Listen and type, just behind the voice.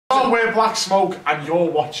Hello, we're Black Smoke, and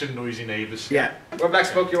you're watching Noisy Neighbours. Yeah. We're Black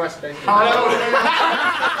Smoke, you're watching. Hello.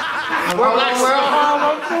 We're Black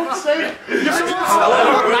Smoke. Hello,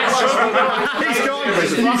 Black Smoke. He's gone.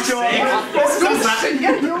 He's gone.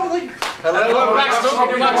 Hello, we're Black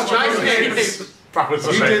Smoke, you're watching Noisy Neighbours.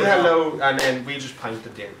 You did hello, and then we just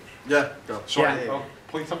pointed in. Yeah. Go. Sorry. Yeah. Oh,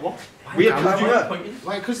 point at what? We have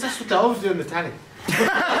Why? Because that's what they always do in the telly.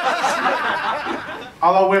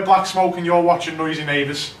 Hello, we're Black Smoke, and you're watching Noisy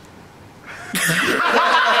Neighbours.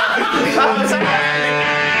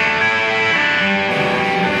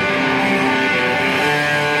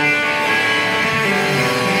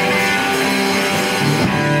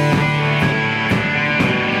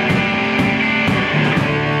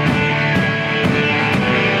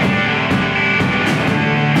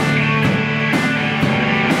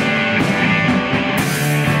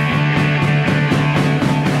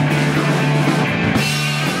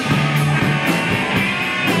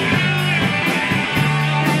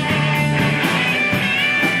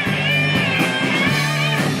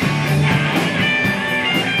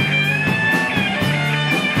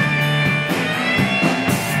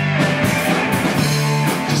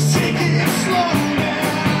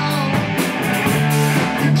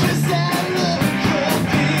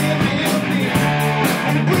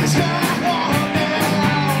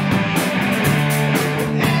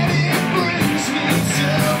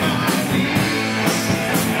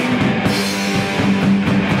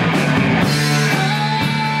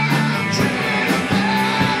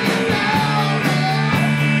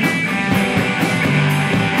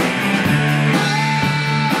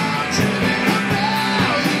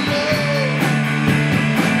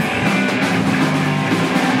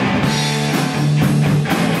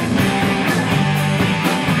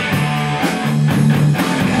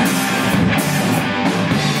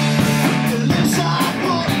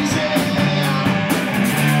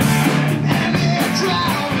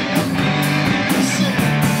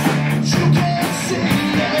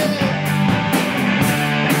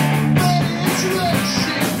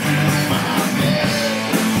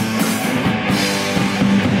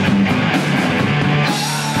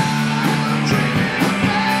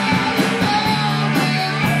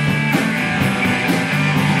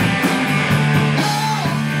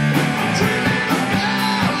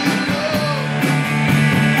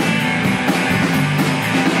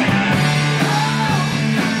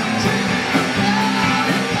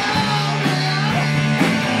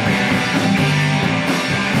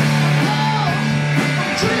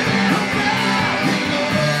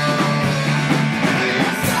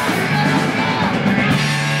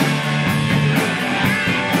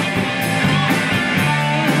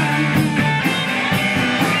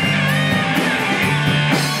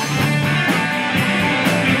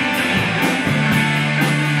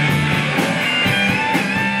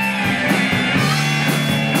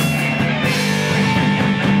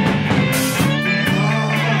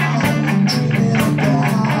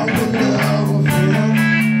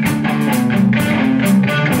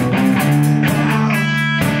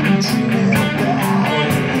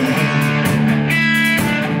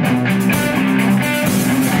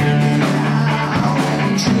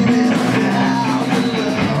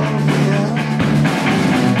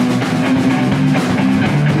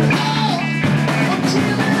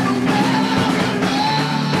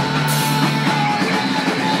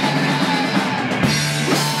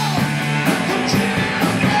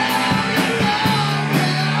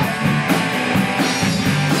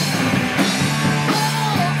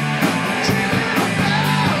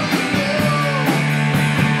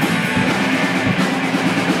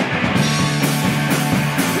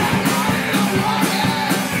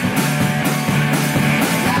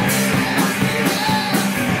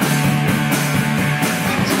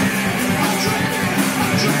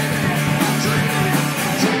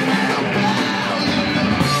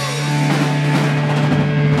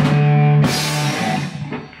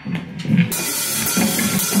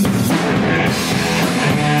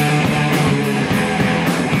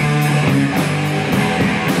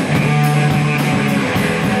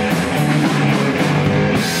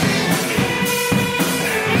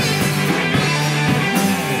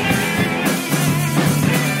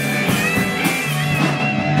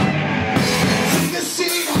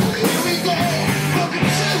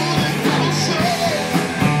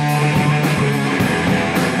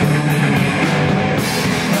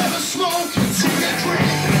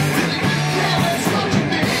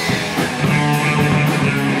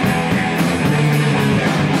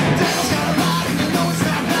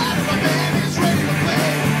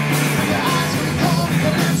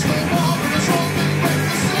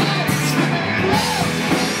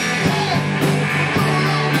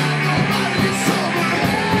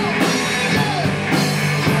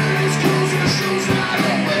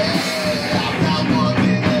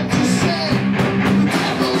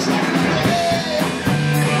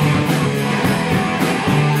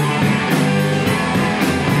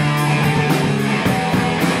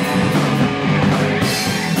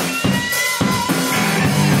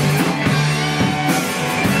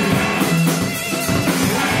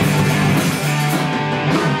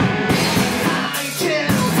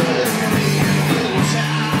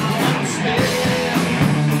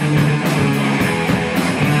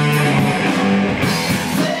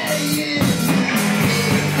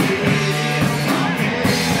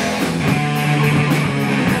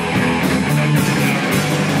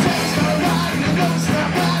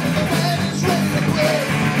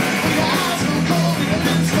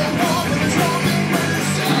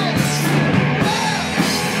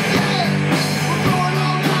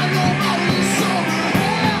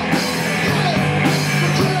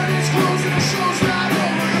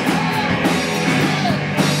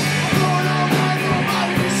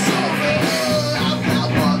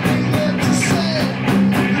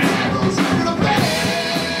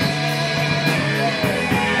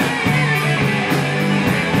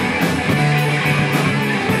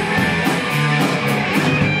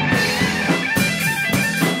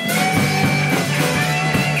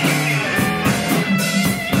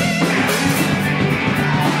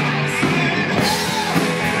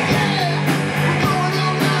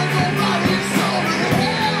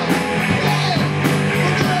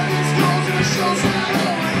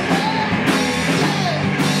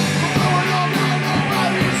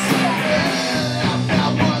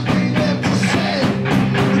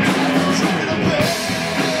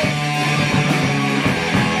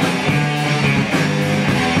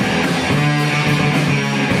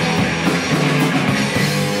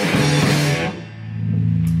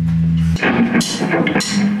 I'm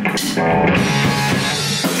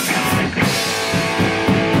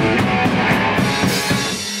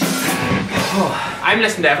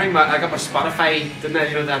listening to everything. I got my Spotify, didn't I?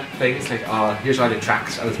 You know that thing? It's like, oh, here's all the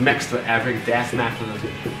tracks, and it's mixed with everything, death metal,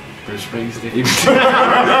 Bruce Springsteen. I've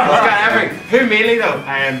got everything. Who mainly though?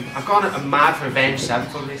 I've gone a mad for Avenged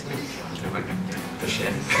Sevenfold recently. The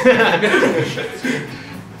shit.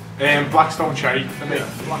 Blackstone Cherry for me.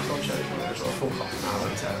 Blackstone Cherry.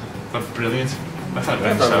 They're brilliant. I've had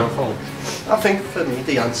Avenged Sevenfold. I think for me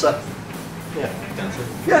the answer. Yeah. The answer?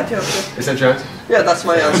 Yeah, the answer. Is that your answer? Yeah, that's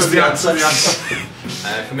my answer. The answer.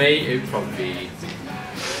 For me, it would probably be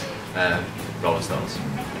Rolling Stones.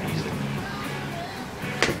 Easily.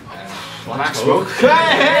 Black Smoke.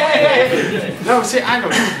 No, see, I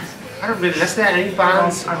don't really listen to any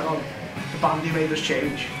bands. I don't know. The band who made us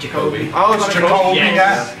change. Jacoby. Oh, it's Jacoby,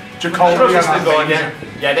 yeah. Jacoby,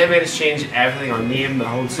 yeah, they made us change everything, our name, the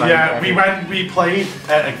whole site. Yeah, we played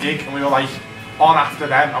at a gig and we were like on after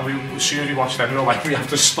them, and as soon as we watched them, we were like, we have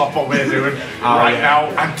to stop what we're doing now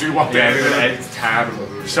and do what they're doing. It's terrible.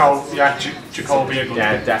 So yeah, Jacoby.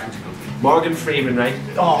 Yeah, definitely Jacoby. Morgan Freeman, right?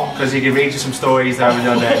 Oh, Because he can read you some stories that have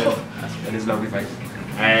done there in his lovely face.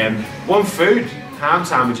 One food, ham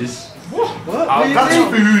sandwiches. What? that's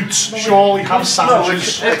foods. Surely have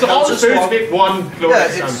sandwiches. It's all the foods make one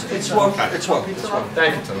glorious sandwich. It's one. It's one.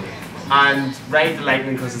 Thank you, Tom. And Ride the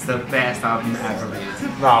Lightning because it's the best album ever made.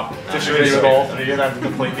 No, disagree with all three of them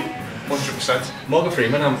completely. 100%. Morgan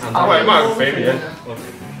Freeman and Morgan Freeman,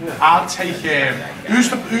 yeah. I'll take who's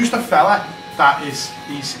the fella that he's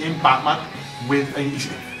in Batman with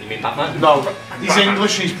You mean Batman? no, he's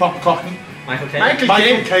English and he's proper Cockney. Michael Caine?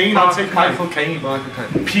 Michael Caine, I'll take Michael Caine.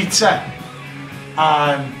 Pizza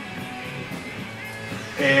and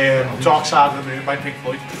Dark Side of the Moon by Pink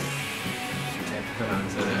Floyd.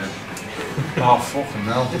 Oh fucking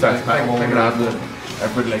hell.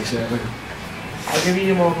 Everybody likes it. I'll give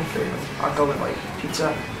you Morgan Freeman. I'll go with like pizza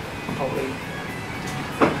and probably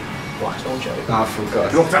Blackstone Cherry. Oh, for God.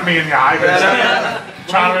 He looked at me in the eye,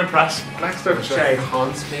 trying to impress. Blackstone Cherry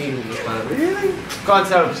haunts me. Really? God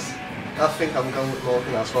helps. I think I'm going with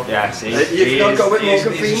Morgan as well. Yeah, see. You've got to go with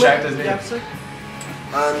Morgan Freeman. Freeman.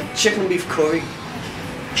 And chicken and beef curry.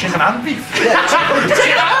 Chicken and beef? Yeah,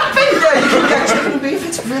 chicken and beef! Yeah, you can get chicken and beef,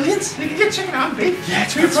 it's brilliant. You can get chicken and beef? Yeah,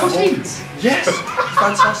 two proteins. Yes.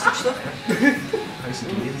 Fantastic stuff.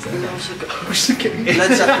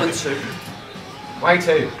 Led Zeppelin 2. Why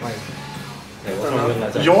 2?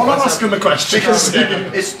 You're not asking the question.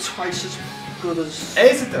 It's twice as good as...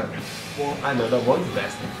 Is it though? I know that one's the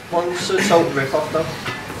best. One's a total rip-off though.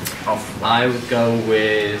 I would go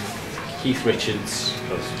with Keith Richards,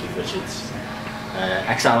 because Keith Richards.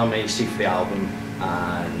 Exile on Main Street for the album,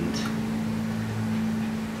 and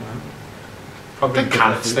probably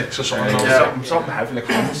carrot sticks or something. Something heavy like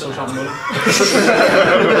hummus or something.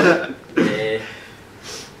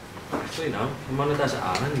 Actually no, I'm on a desert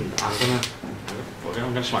island and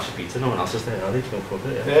I'm gonna smash a pizza, no one else is there, are they? Go cook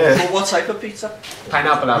it, yeah. Well, what type of pizza?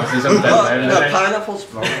 Pineapple apples. No, pineapple's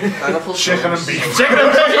wrong. Pineapple's chicken and beef. Chicken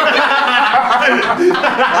and beef!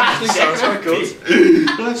 Actually sounds quite good.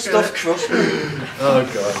 Stuffed crust. Oh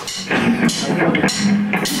God.